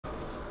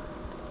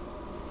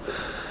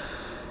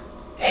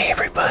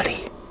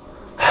everybody.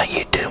 How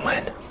you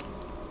doing?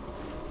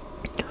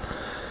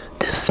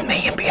 This is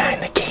man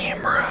behind the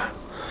camera,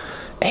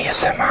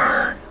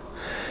 ASMR.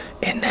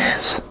 In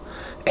this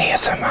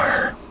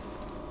ASMR,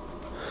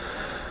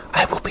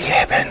 I will be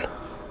having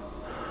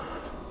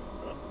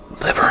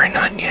liver and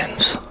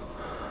onions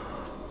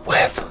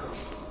with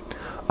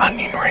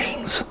onion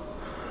rings,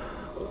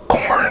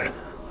 corn,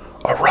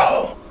 a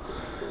roll,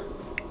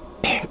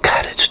 and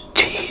cottage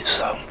cheese.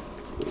 So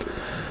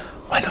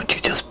why don't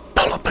you just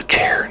pull up a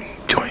chair and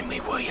join me,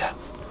 will ya?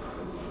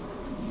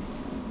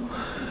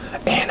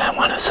 And I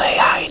want to say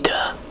hi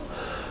to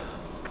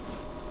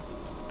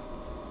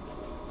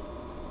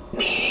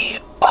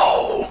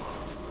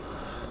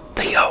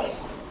P.O.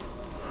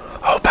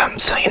 Hope I'm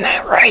saying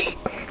that right.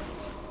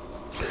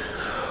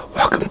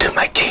 Welcome to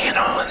my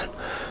channel and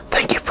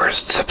thank you for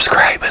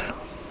subscribing.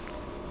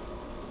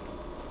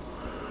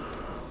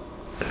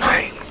 And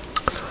I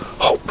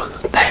hope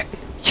that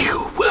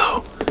you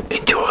will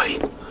enjoy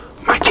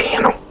my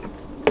channel.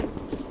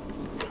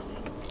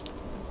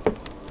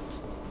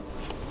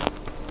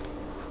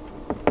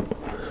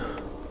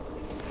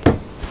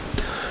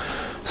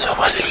 So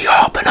what have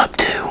y'all been up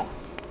to?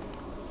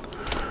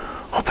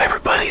 Hope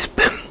everybody's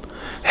been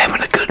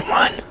having a good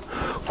one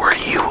where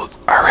you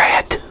are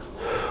at,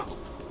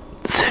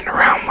 sitting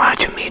around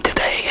watching me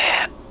today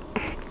at.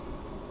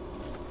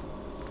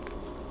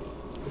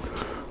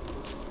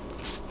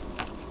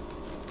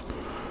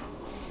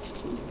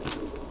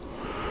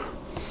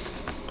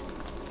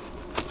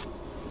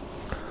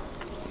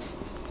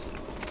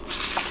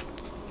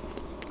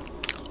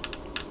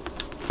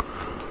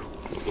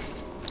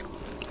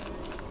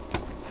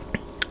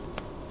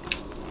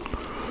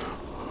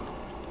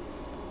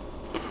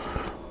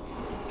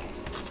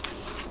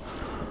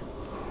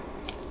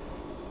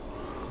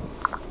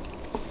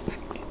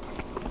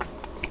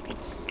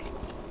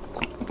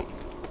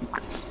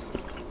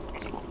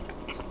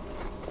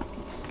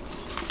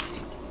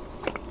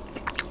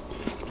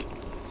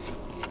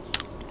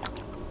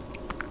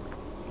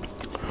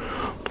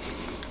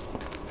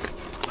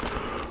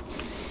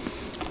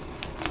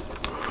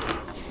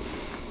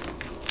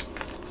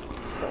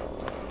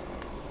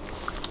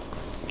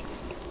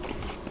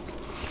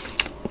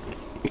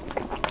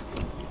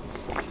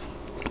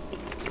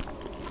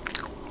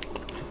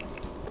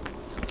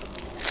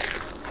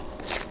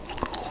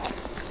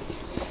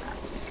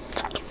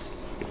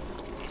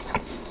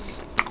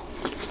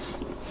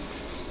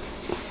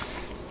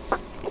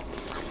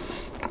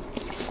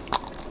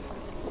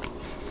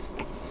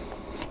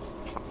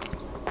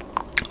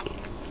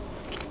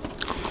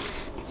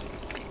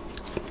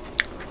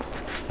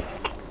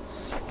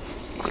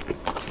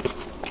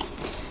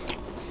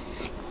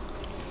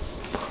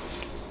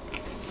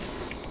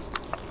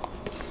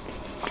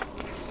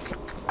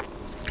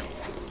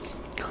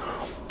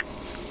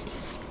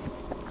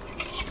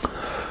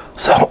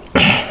 So,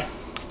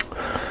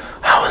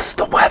 how is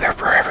the weather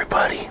for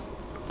everybody?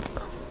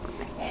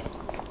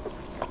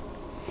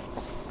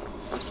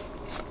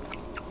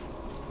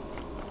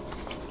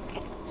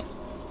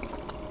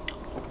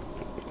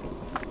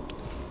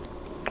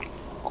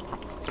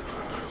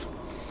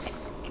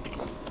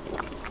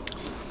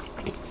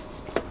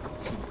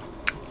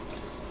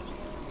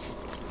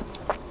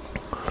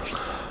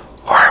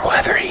 Our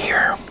weather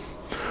here,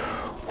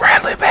 where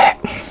I live at,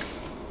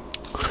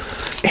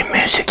 in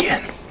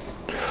Michigan.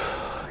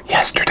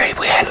 Yesterday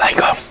we had like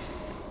a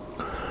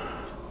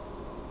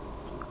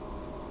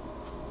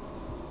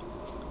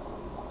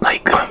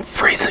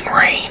freezing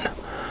rain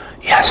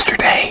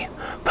yesterday,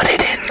 but it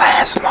didn't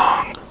last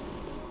long.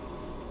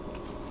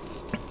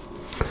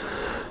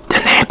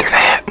 Then after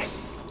that,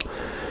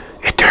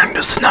 it turned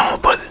to snow,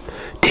 but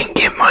didn't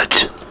get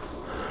much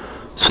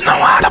snow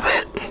out of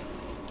it.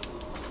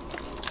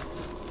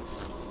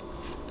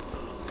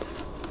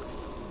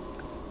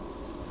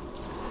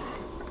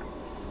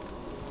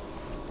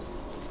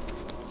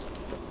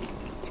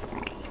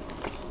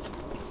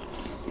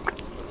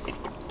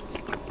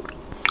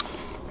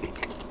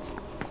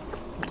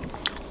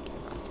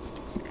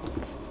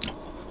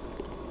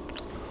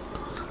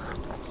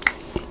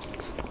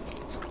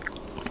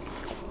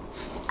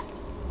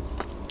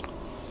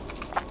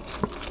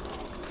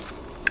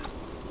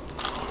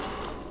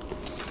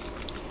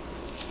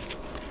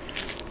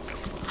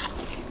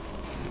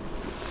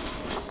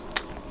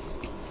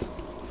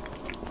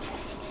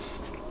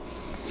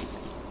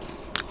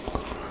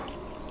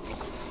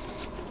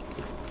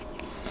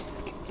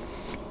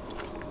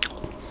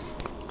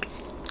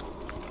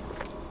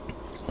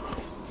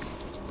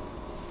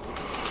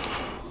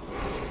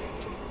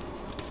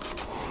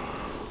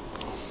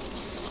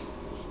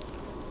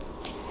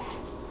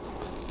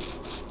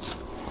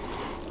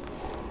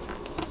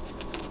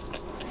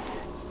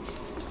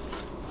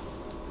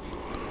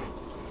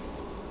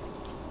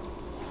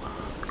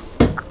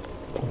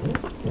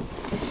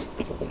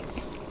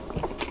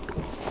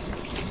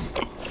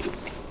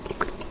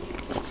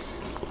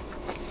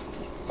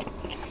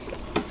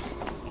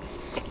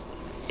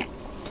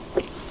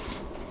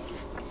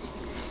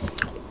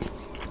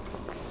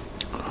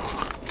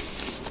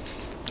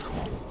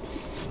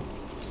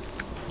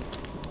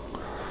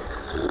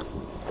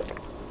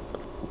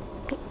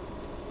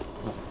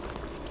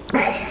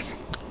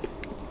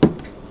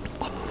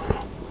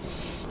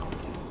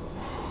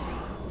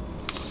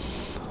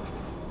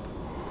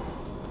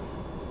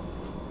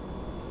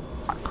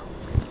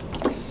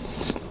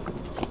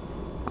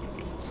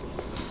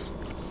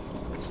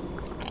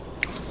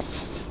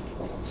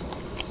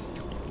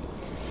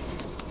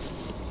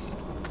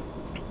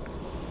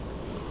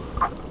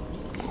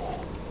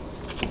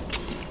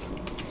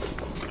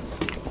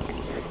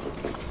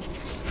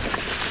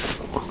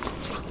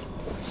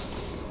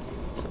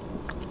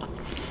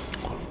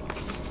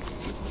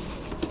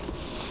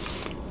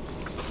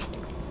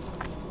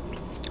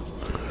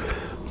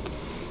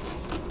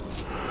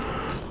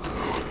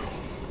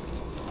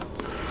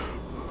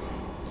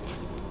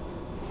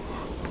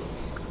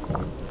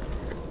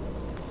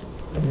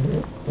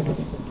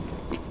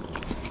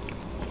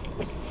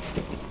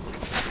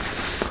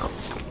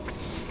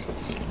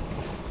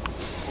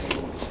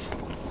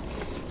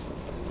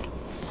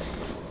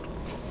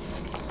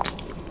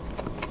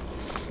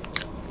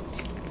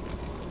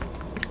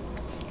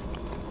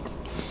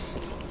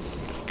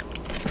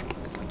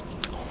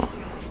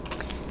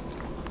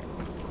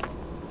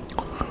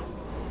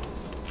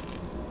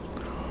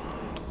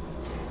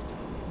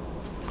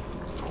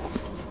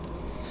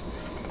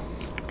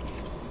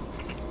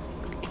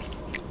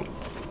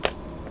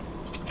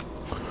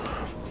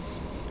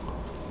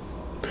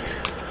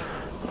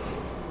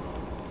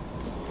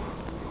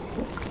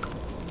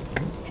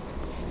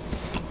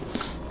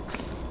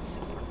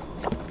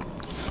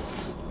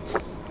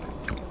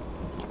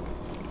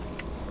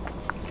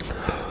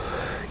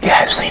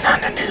 seen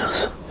on the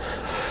news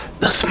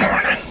this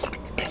morning?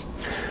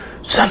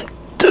 Some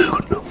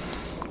dude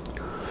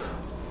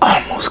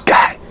almost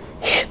got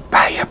hit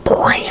by a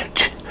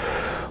branch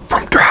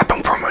from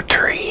dropping from a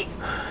tree.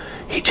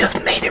 He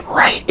just made it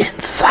right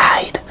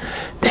inside.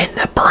 Then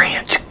the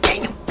branch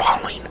came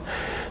falling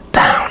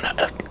down.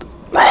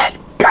 That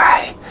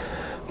guy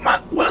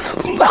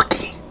was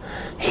lucky.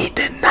 He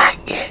did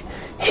not get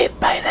hit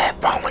by that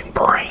falling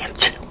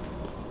branch.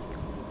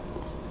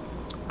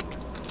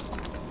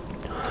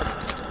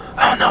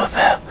 I don't know if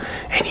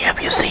any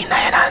of you seen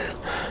that on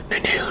the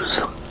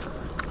news.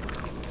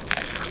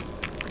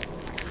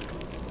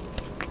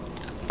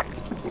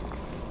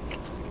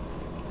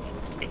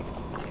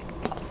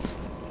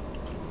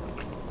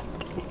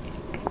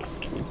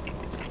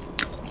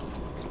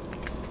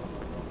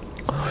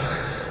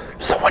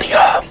 So what are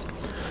y'all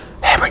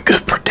having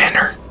good for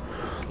dinner?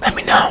 Let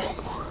me know.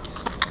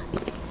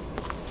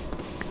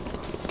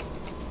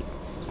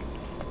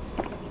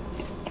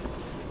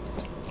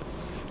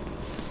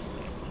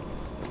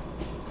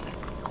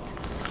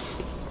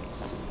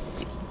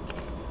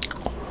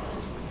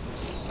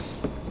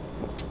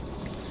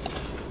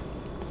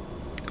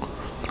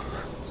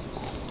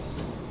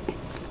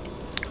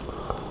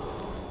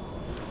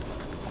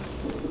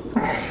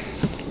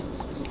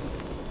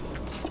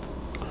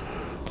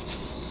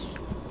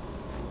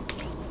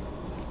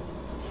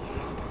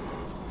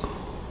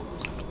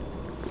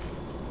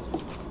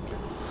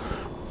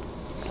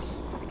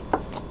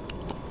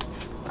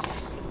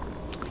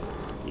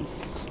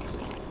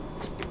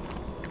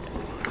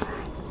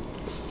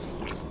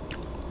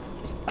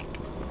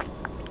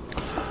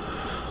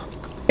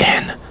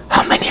 And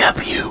how many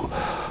of you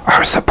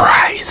are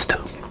surprised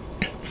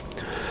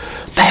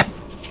that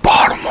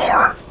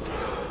Baltimore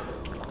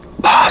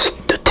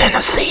lost to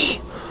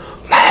Tennessee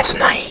last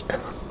night?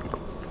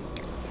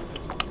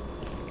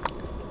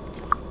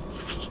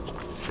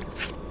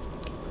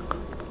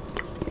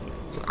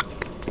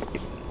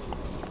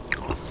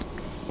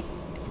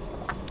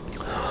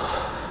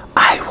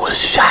 I was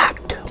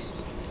shocked.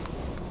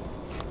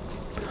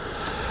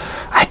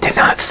 I did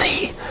not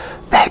see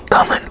that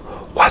coming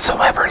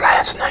whatsoever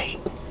last night.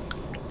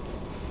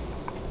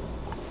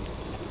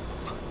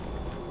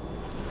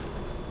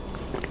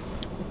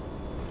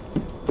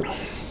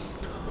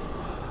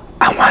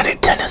 I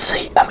wanted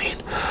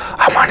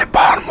I wanted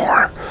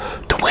Baltimore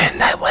to win.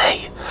 That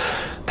way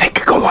they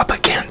could go up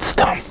against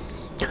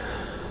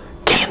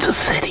Kansas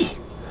City,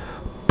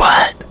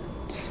 but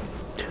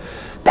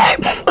that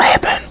won't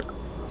happen.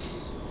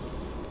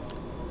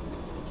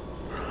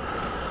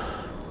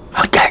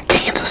 I got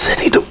Kansas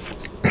City to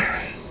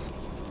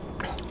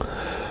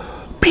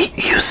beat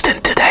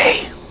Houston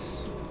today.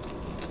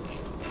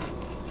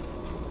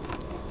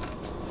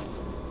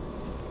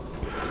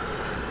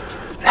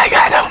 And I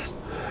got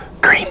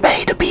Green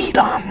Bay to beat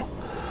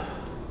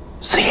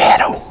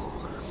Seattle.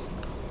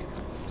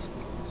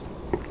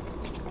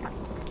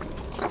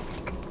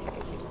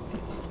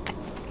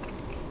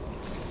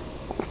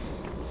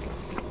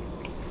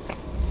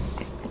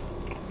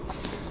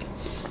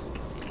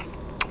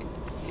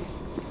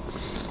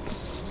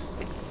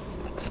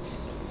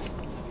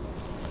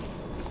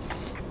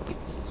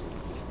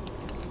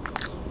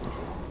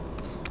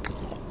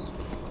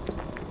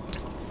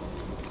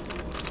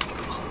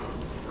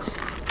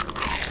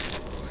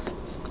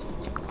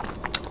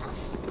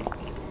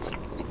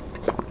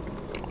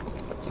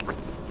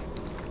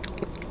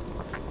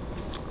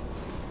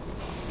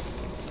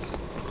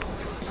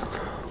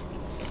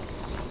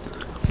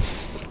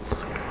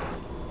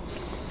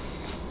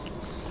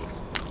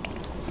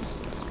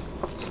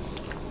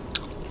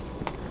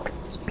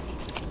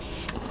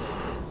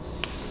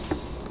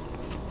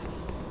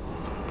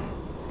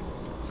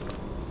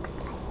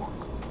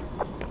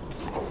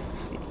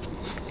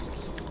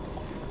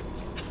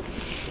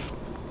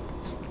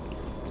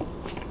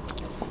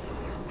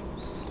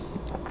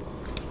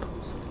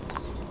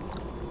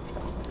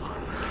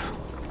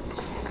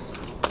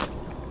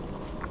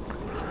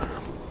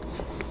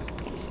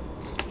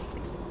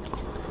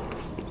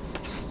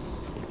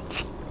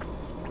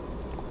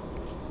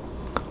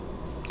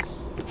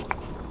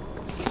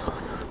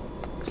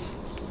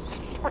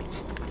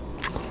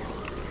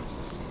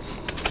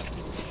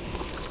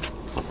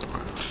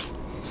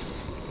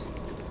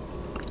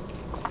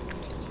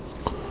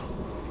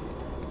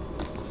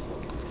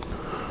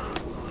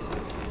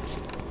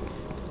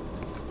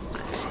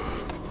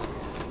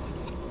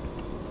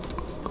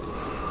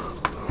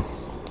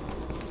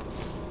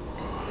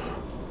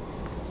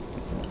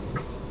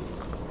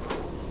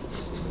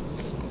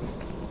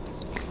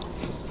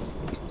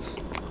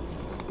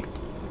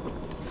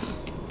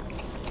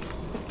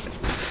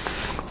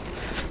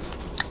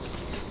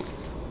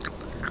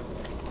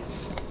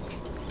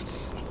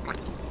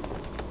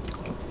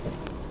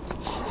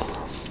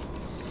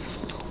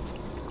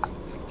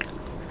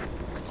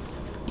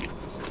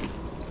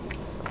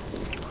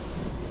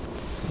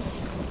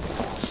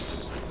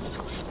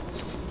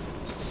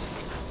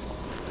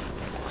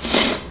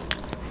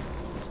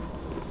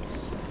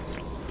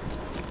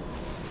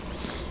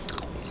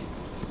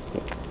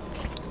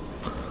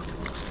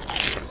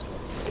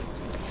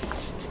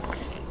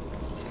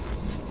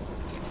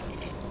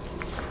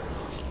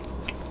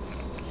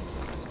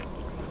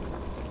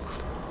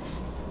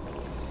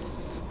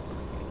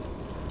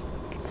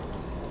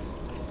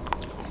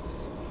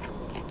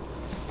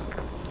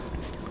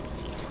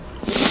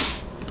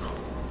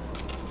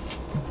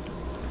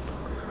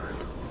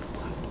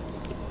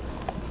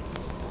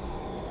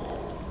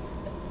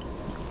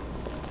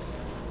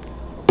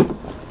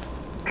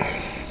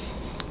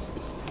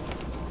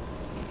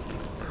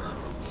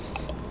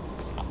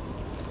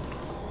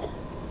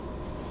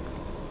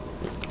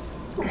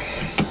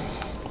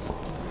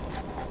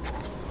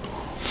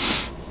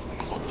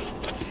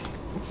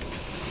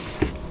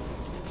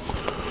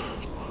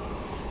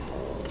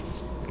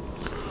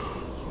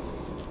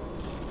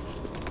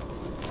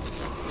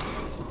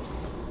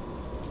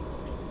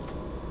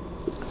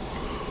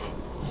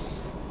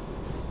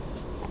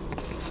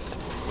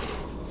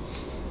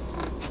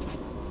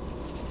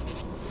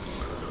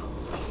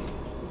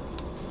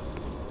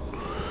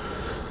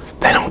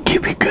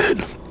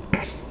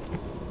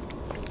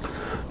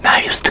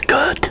 tastes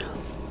good.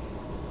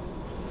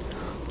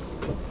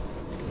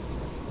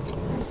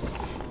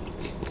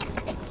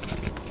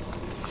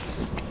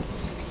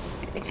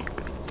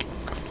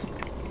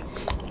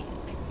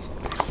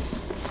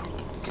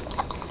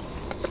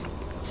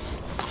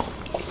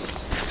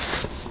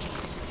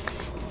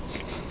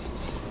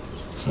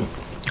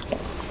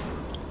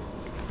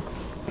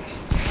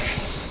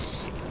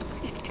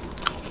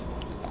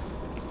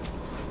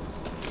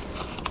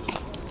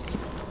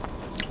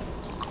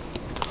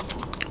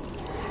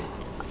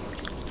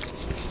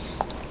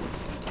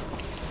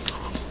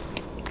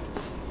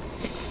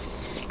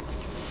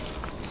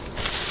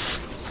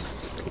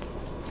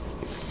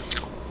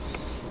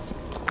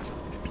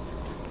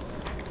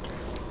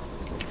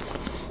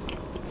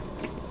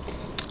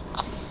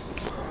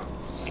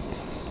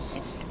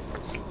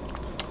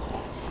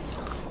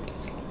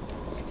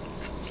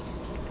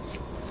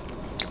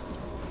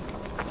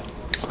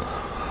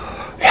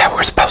 Yeah,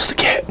 we're supposed to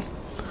get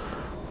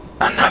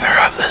another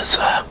of this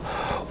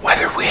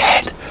weather we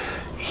had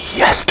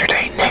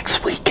yesterday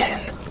next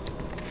weekend.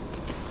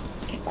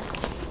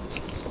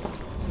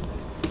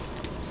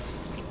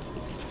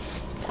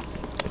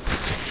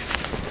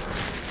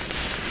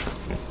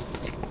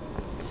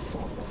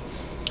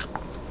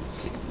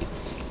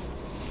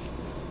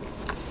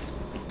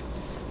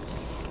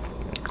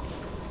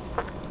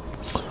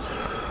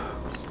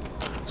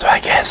 So I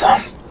guess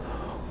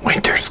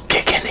winter's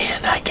kicking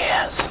in, I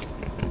guess.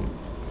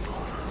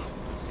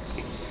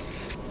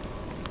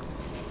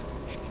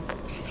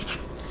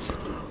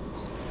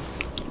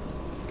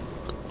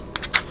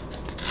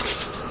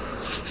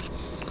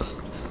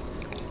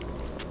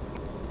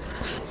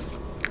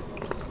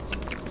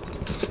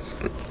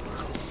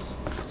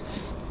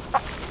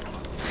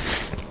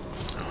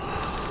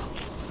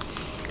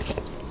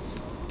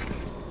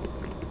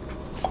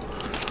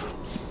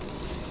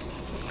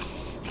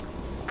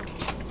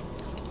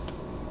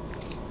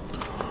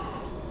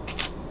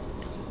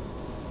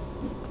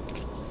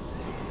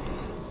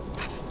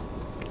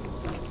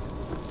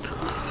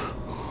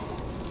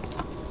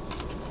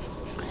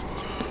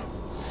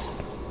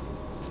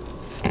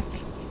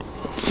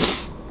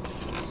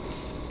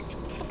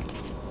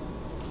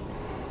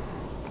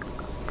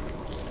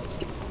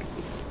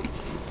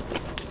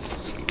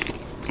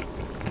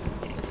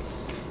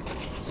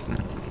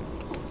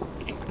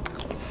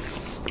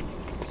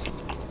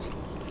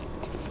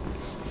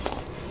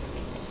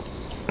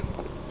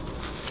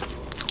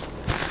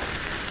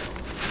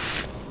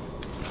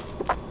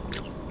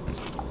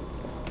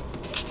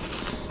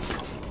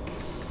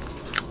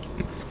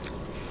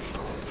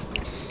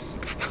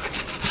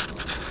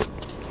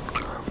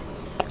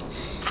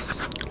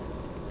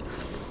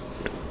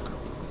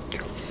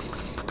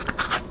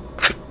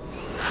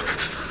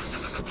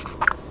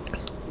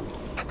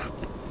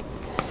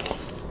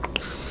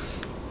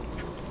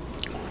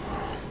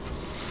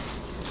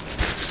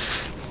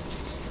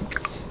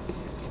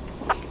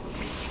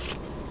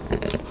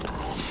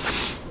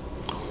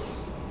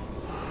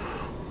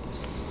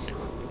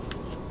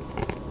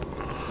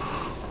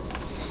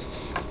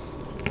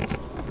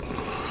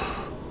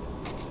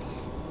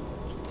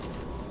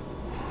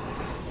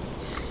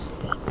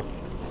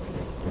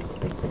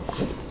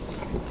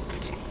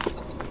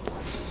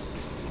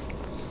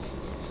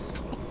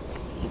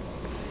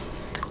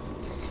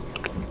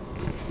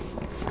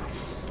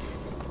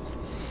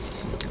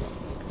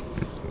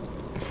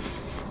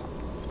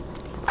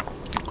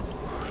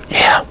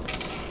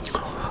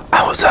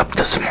 I was up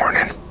this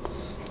morning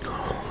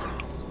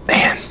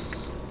and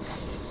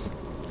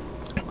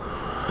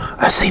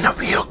I seen a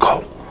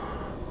vehicle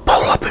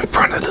pull up in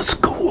front of the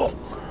school,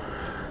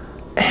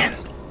 and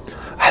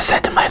I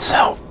said to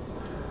myself,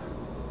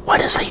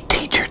 what is a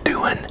teacher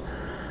doing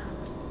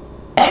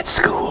at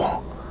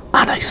school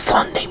on a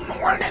Sunday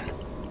morning?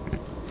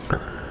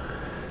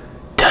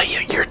 Tell you,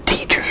 your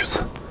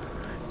teachers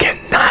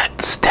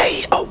cannot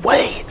stay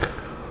away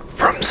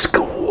from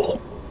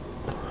school.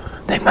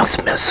 They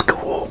must miss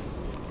school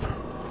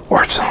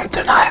or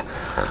something.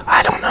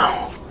 I don't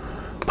know.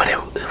 But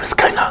it was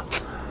kind of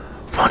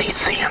funny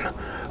seeing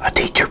a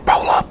teacher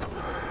pull up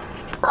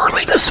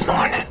early this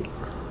morning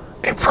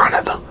in front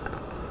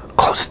of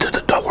close to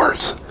the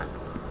doors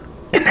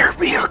in their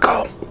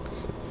vehicle.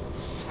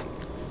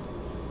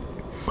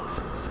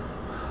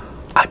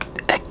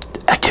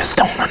 I just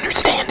don't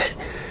understand it.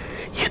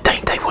 You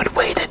think they would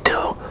wait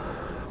until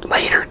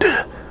later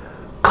to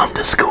come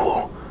to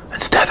school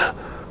instead of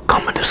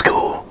coming to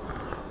school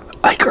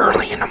like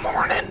early in the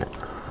morning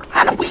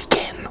on a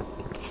weekend?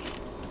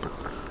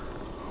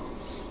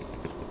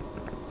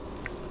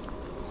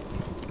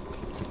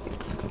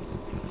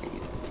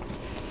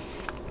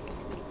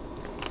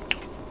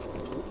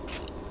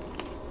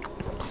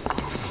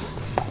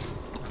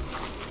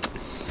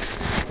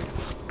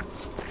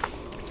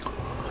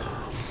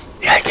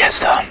 Yeah, I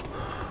guess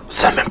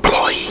some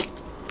employee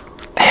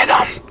at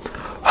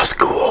a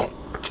school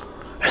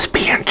is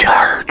being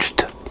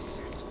charged.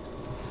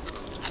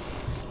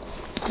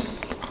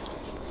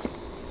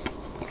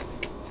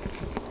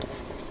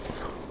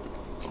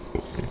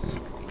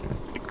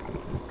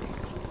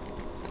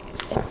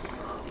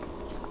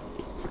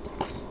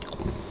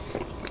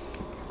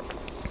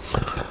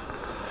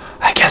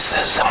 I guess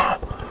this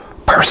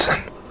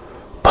person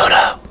put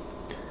a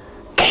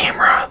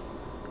camera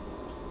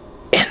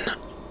in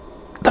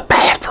the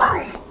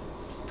bathroom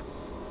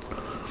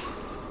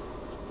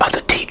of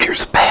the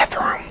teacher's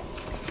bathroom.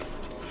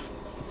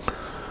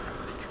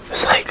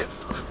 It's like,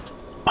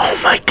 oh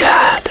my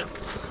God.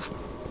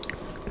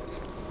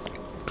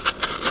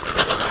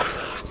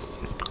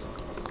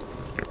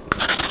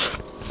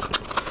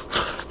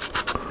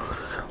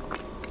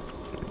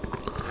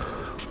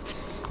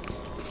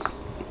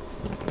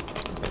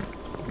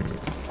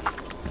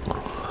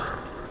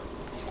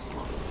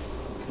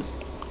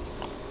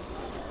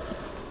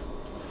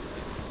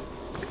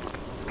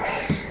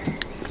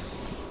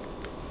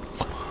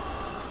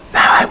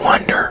 Now I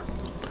wonder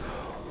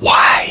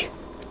why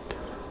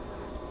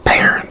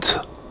parents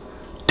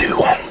do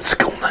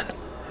homeschooling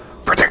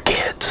for their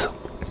kids.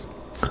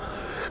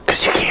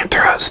 Because you can't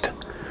trust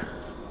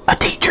a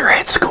teacher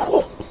at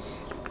school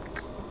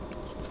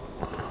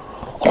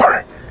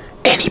or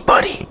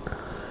anybody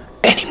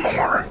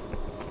anymore.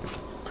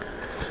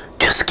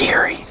 Just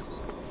scary.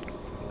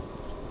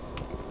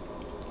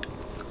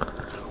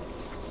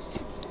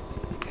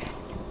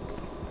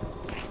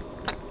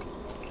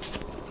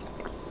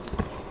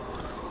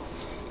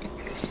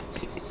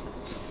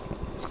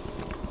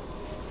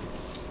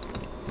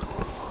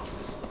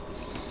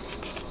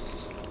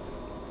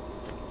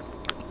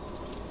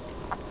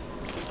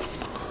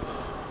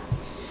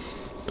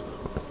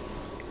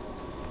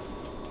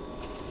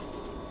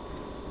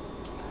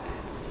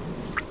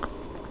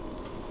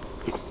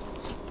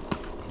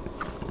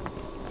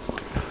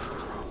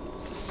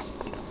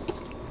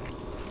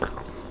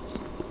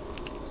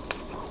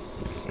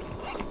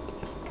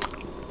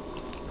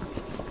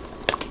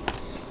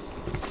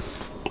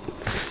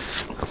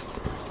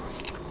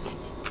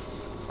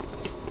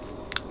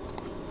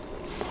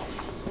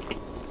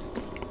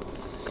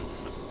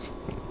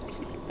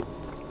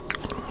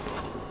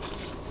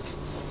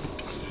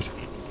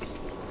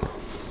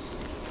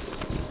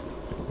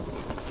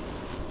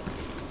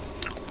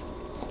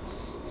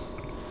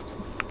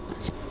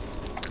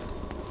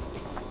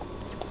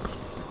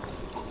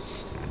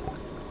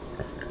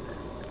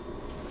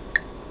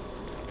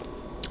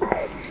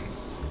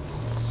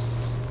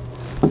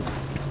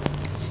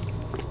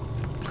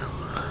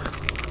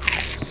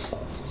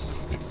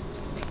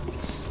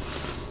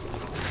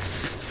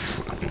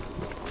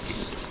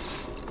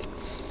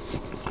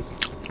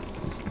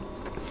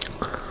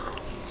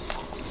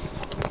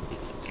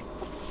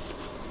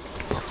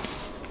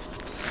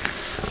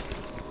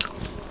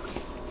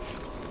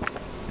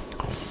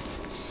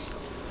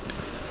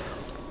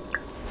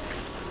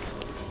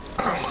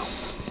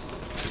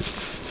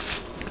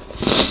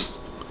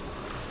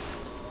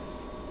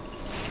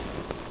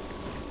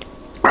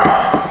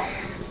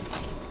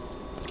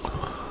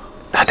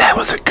 Now that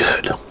was a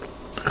good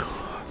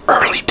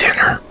early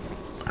dinner.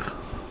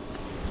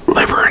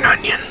 Liver and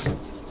onion.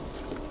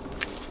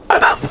 I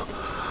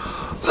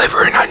love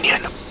liver and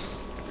onion.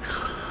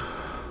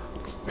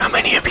 How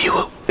many of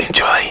you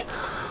enjoy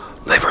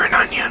liver and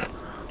onion?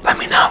 Let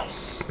me know.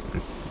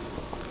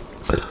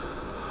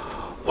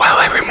 Well,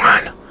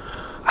 everyone,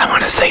 I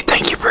want to say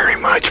thank you very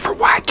much for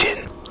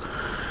watching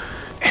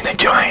and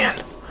enjoying.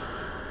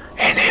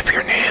 And if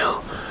you're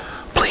new,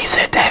 please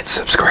hit that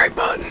subscribe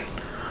button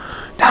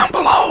down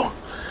below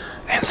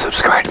and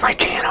subscribe to my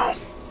channel.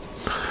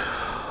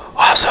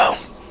 Also,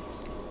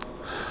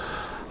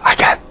 I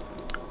got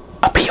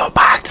a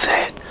P.O.Box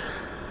that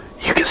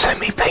you can send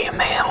me fan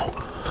mail.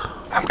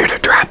 I'm gonna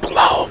drop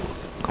below.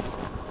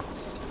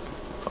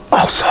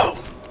 Also,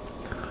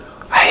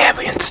 I have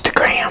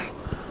Instagram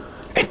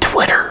and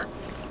Twitter.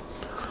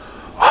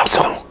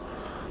 Also,